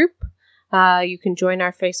Facebook group. You can join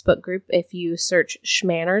our Facebook group if you search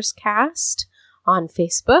Shmanners Cast on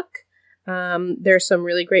Facebook. There's some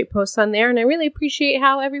really great posts on there, and I really appreciate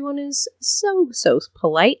how everyone is so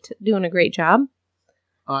polite, doing a great job.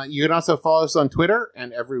 You can also follow us on Twitter,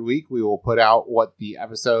 and every week we will put out what the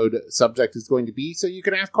episode subject is going to be, so you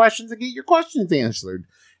can ask questions and get your questions answered.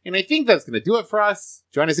 And I think that's going to do it for us.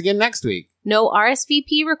 Join us again next week. No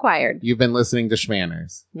RSVP required. You've been listening to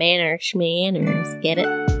Shmanners. Shmanners. Get it?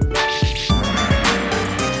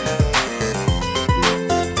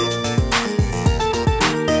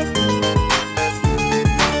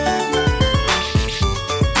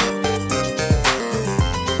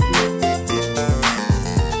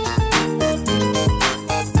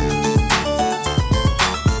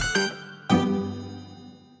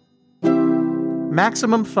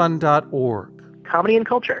 MaximumFun.org. Comedy and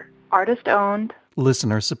culture. Artist owned.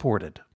 Listener supported.